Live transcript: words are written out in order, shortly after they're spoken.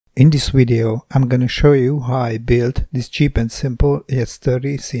In this video, I'm gonna show you how I built this cheap and simple yet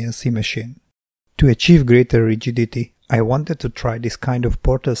sturdy CNC machine. To achieve greater rigidity, I wanted to try this kind of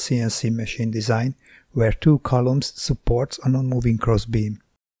portal CNC machine design where two columns supports a non-moving crossbeam.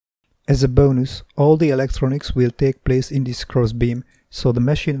 As a bonus, all the electronics will take place in this crossbeam, so the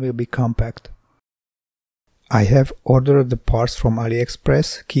machine will be compact. I have ordered the parts from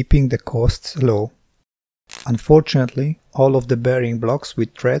AliExpress, keeping the costs low. Unfortunately, all of the bearing blocks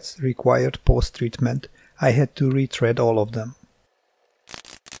with threads required post-treatment. I had to rethread all of them.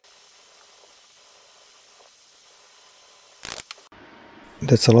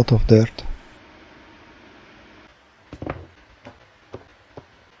 That's a lot of dirt.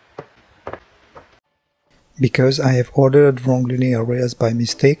 Because I have ordered wrong linear rails by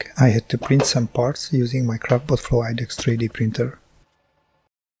mistake, I had to print some parts using my Craftbot Flow IDEX 3D printer.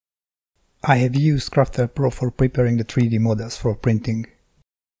 I have used Crafter Pro for preparing the 3D models for printing.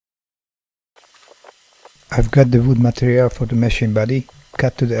 I've got the wood material for the machine body,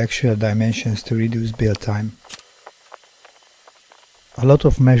 cut to the actual dimensions to reduce build time. A lot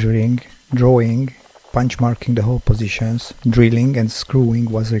of measuring, drawing, punch marking the hole positions, drilling and screwing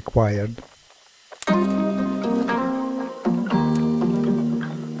was required.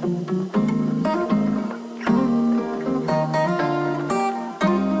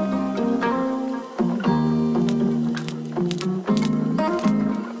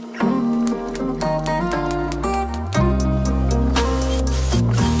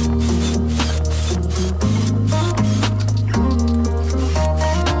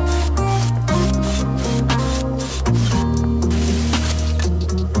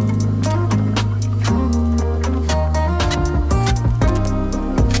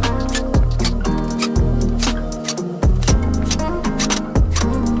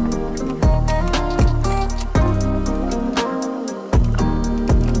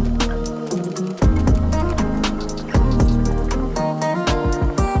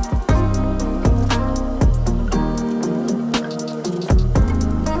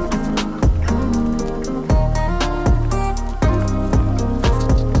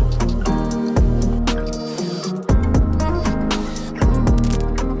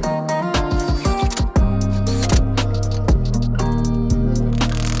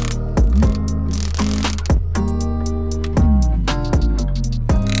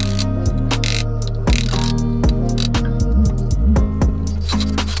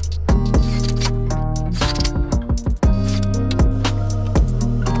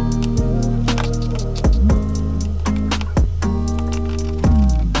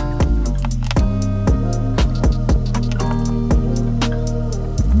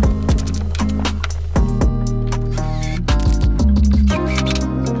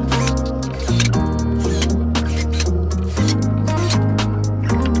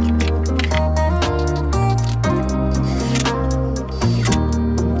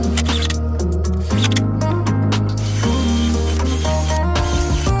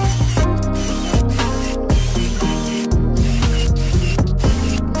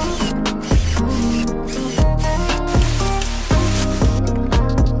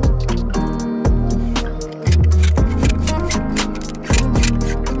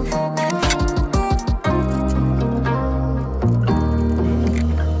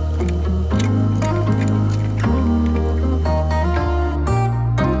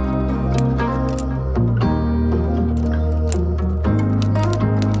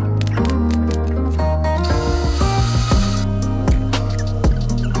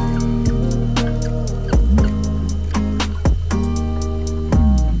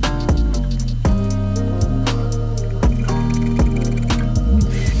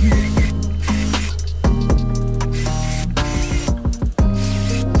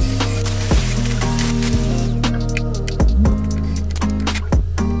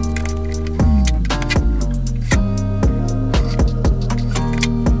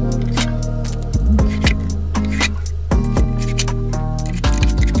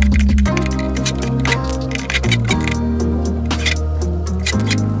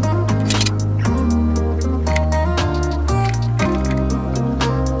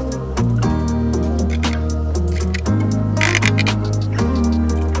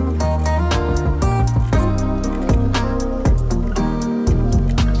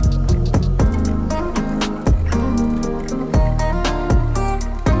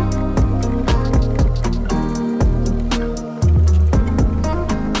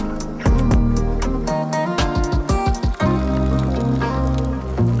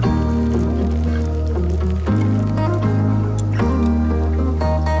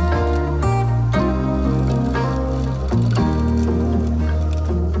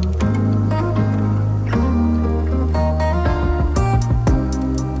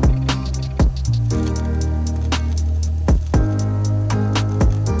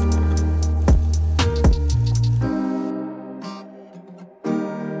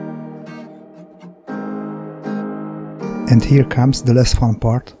 And here comes the less fun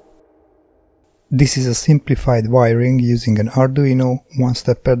part. This is a simplified wiring using an Arduino,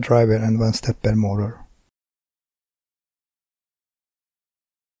 1-stepper driver and 1-stepper motor.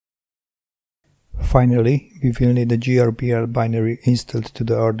 Finally, we will need a GRBL binary installed to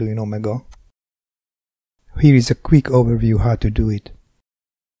the Arduino Mega. Here is a quick overview how to do it.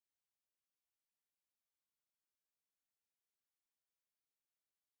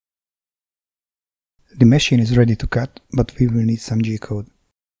 The machine is ready to cut, but we will need some G-code.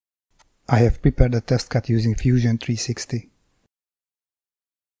 I have prepared a test cut using Fusion 360.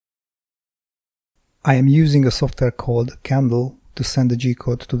 I am using a software called Candle to send the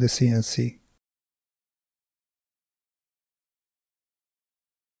G-code to the CNC.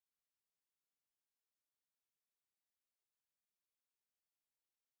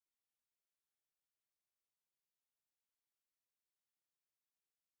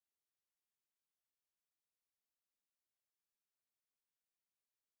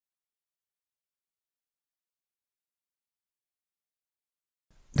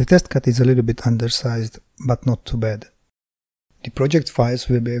 The test cut is a little bit undersized, but not too bad. The project files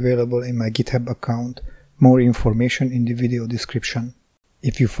will be available in my GitHub account, more information in the video description.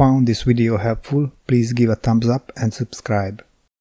 If you found this video helpful, please give a thumbs up and subscribe.